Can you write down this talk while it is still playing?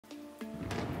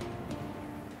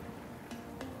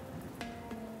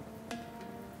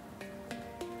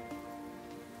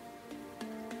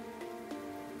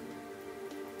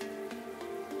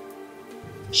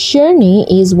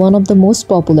Shrniiii is one of the most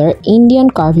popular Indian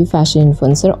curvy fashion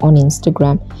influencer on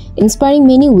Instagram, inspiring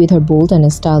many with her bold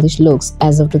and stylish looks.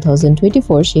 As of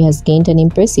 2024, she has gained an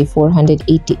impressive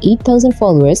 488,000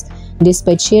 followers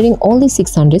despite sharing only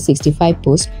 665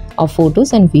 posts of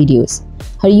photos and videos.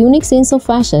 Her unique sense of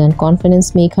fashion and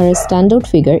confidence make her a standout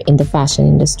figure in the fashion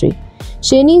industry.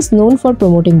 Shrniiii is known for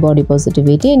promoting body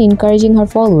positivity and encouraging her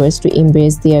followers to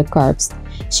embrace their curves.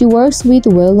 She works with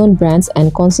well-known brands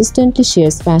and consistently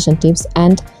shares fashion tips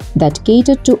and that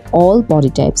cater to all body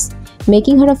types,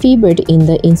 making her a favorite in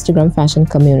the Instagram fashion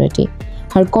community.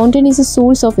 Her content is a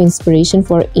source of inspiration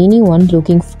for anyone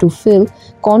looking to feel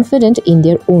confident in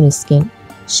their own skin.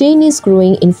 Shrniii's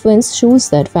growing influence shows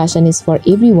that fashion is for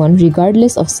everyone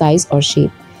regardless of size or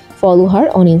shape. Follow her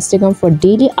on Instagram for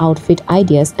daily outfit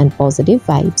ideas and positive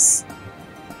vibes.